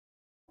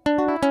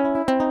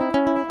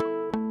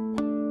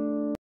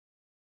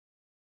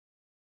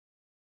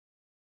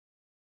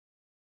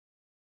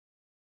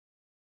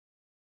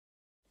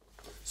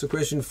So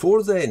question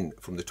 4 then,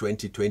 from the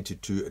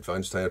 2022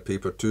 Advanced Higher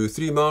Paper 2,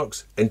 3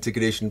 marks,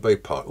 integration by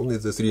part. Only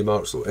the 3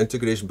 marks though,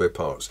 integration by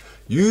parts.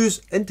 Use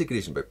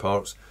integration by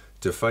parts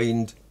to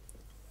find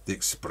the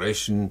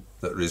expression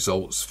that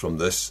results from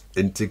this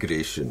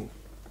integration.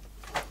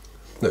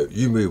 Now,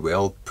 you may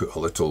well put a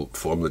little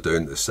formula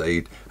down the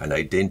side and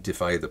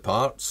identify the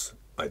parts.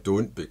 I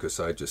don't, because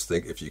I just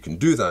think if you can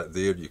do that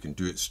there, you can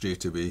do it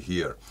straight away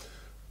here.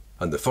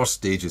 And the first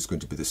stage is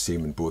going to be the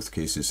same in both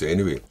cases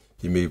anyway.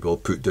 You may well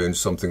put down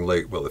something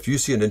like, well, if you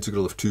see an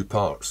integral of 2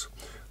 parts,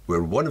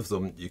 where one of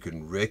them you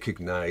can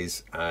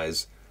recognise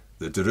as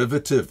the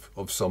derivative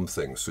of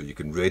something, so you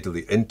can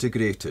readily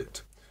integrate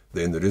it,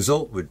 then the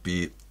result would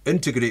be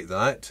integrate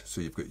that,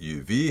 so you've got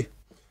uv,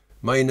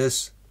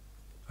 minus,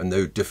 and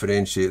now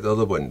differentiate the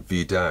other one,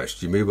 v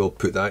dash. You may well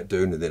put that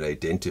down and then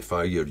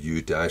identify your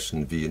u dash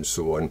and v and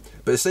so on.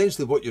 But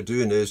essentially what you're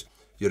doing is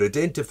you're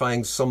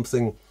identifying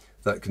something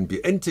that can be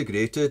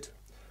integrated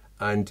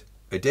and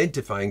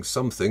identifying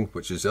something,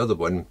 which is the other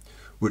one,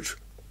 which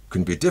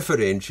can be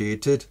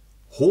differentiated,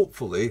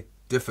 hopefully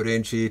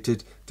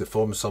differentiated to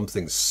form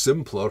something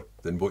simpler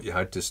than what you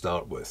had to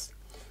start with.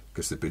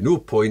 Because there'd be no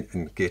point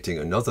in getting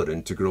another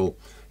integral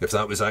if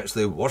that was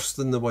actually worse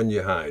than the one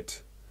you had.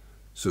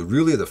 So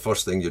really the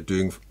first thing you're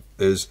doing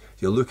is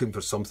you're looking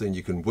for something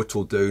you can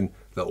whittle down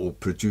that will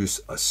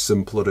produce a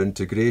simpler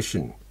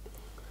integration.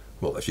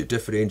 Well, if you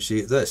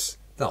differentiate this,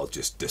 that'll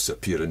just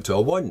disappear into a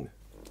 1.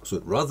 So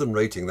rather than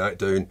writing that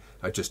down,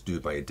 I just do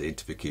my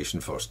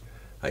identification first.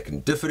 I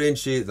can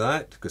differentiate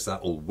that because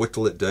that will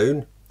whittle it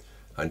down,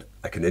 and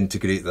I can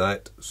integrate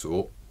that,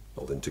 so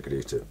I'll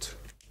integrate it.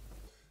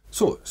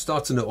 So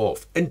starting it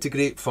off,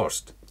 integrate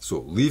first.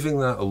 So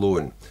leaving that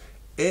alone,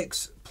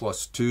 x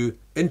plus 2,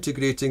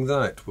 integrating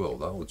that, well,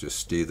 that will just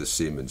stay the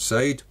same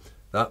inside.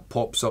 That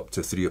pops up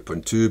to 3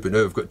 upon 2, but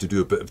now I've got to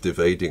do a bit of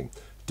dividing.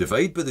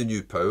 Divide by the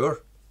new power.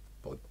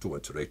 Well, I don't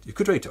want to write, you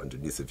could write it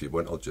underneath if you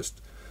want, I'll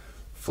just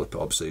flip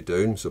it upside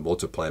down, so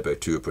multiply by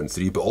 2 upon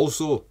 3, but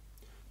also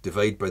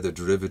divide by the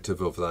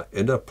derivative of that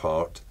inner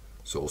part,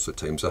 so also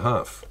times a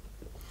half.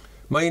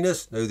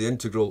 Minus, now the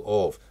integral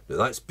of, now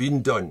that's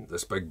been done,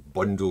 this big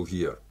bundle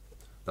here,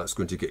 that's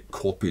going to get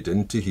copied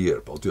into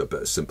here, but I'll do a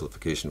bit of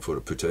simplification before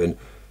I put it in.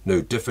 Now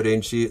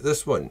differentiate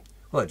this one,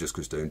 well that just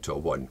goes down to a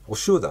 1. I'll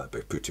show that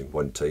by putting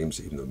 1 times,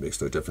 even though it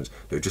makes no difference.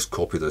 Now just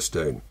copy this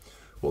down.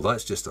 Well,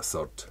 that's just a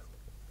third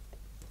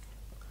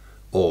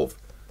of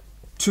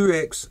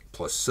 2x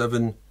plus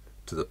 7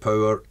 to the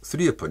power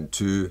 3 upon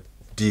 2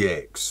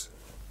 dx.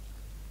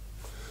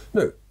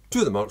 Now, 2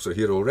 of the marks are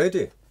here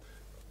already.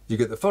 You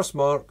get the first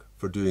mark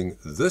for doing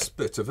this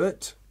bit of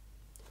it.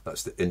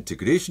 That's the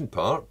integration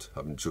part,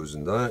 haven't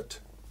chosen that.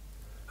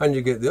 And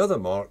you get the other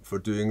mark for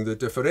doing the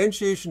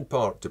differentiation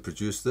part to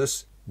produce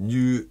this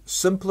new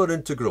simpler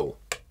integral.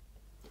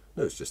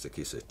 Now it's just a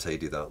case of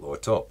tidy that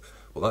lot up.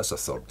 Well, that's a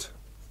third.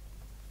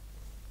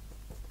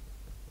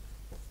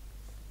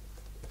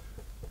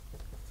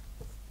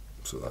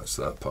 So that's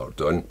that part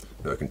done.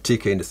 Now I can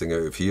take anything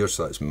out of here,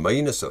 so that's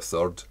minus a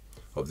third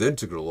of the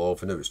integral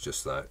of, and now it's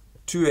just that,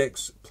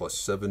 2x plus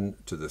 7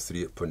 to the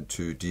 3 upon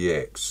 2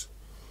 dx.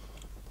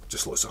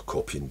 Just lots of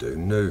copying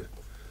down now.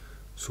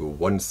 So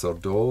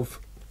 1/3 of,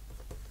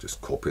 just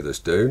copy this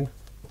down,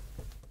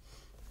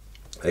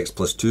 x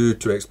plus 2,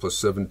 2x plus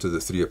 7 to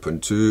the 3 upon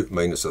 2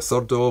 minus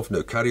 1/3 of.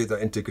 Now carry out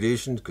that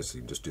integration, because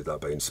you can just do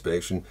that by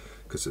inspection,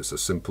 because it's a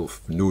simple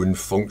known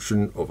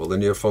function of a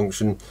linear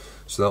function.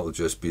 So that will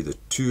just be the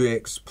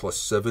 2x plus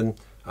 7,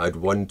 add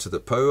 1 to the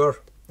power,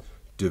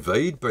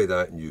 divide by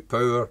that new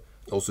power,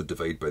 also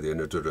divide by the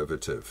inner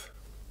derivative.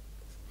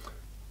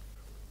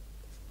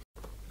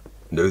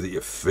 Now that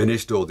you've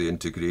finished all the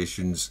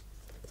integrations,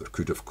 there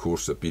could of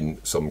course have been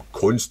some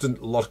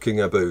constant lurking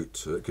about,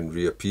 so it can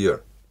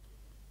reappear.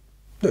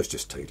 Now it's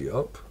just tidy it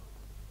up.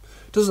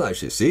 It doesn't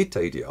actually say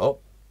tidy it up.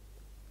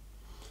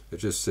 It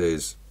just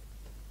says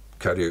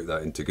carry out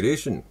that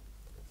integration.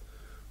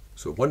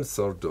 So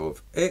 1/3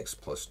 of x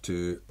plus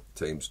 2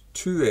 times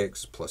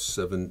 2x plus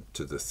 7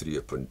 to the 3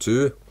 upon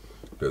 2.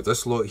 Now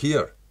this lot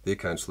here, they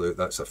cancel out,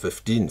 that's a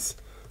 15th,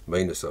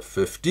 minus a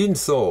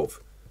 15th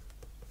of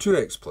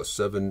 2x plus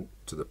 7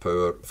 to the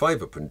power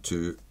 5 upon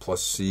 2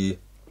 plus c.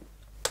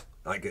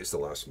 That gets the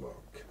last mark.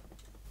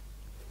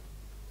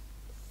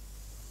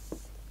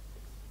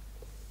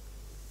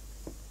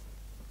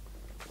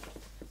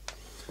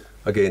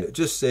 Again, it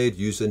just said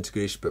use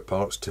integration by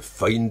parts to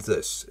find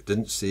this. It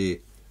didn't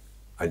say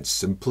and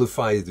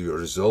simplify your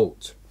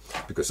result,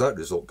 because that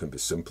result can be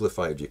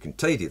simplified. You can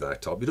tidy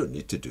that up. You don't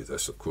need to do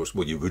this, of course.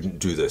 Well, you wouldn't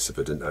do this if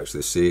it didn't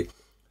actually say.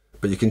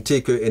 But you can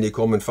take out any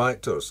common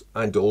factors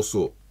and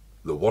also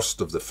the worst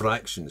of the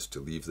fractions to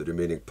leave the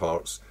remaining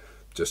parts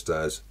just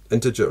as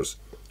integers.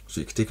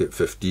 So you could take out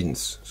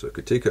 15ths. So I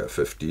could take out a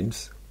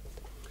 15th.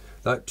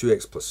 That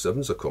 2x plus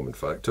 7 is a common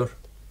factor,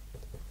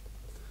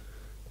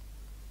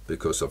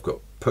 because I've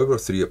got power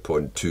 3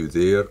 upon 2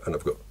 there, and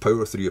I've got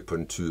power 3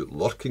 upon 2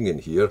 lurking in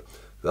here.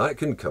 That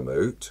can come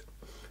out,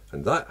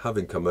 and that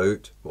having come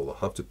out, well,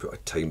 I'll have to put a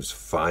times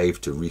 5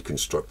 to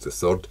reconstruct the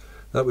third.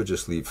 That would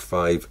just leave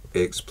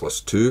 5x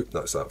plus 2,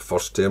 that's that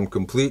first term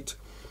complete,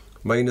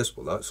 minus,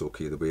 well that's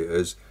okay the way it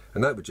is,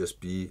 and that would just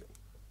be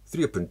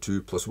 3 upon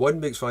 2 plus 1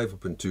 makes 5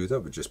 upon 2,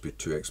 that would just be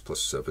 2x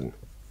plus 7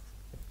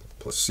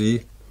 plus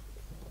c.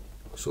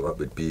 So that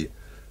would be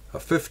a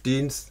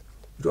 15th,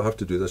 you don't have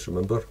to do this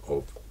remember,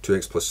 of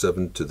 2x plus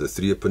 7 to the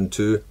 3 upon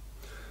 2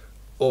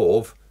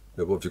 of,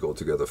 now what have you got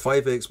together,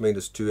 5x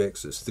minus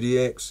 2x is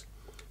 3x,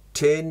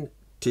 10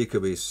 take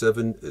away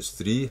 7 is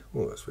 3,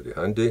 well that's very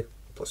handy,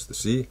 plus the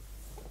c.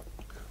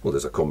 Well,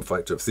 there's a common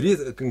factor of 3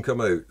 that can come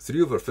out.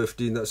 3 over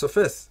 15, that's a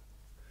fifth.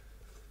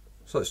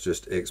 So that's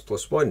just x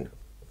plus 1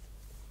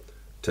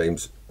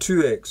 times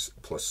 2x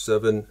plus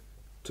 7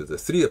 to the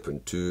 3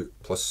 upon 2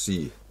 plus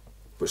c,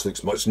 which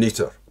looks much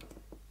neater.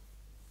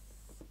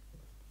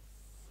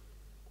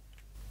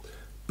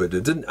 But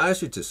it didn't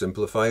ask you to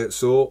simplify it,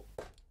 so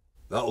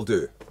that'll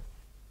do.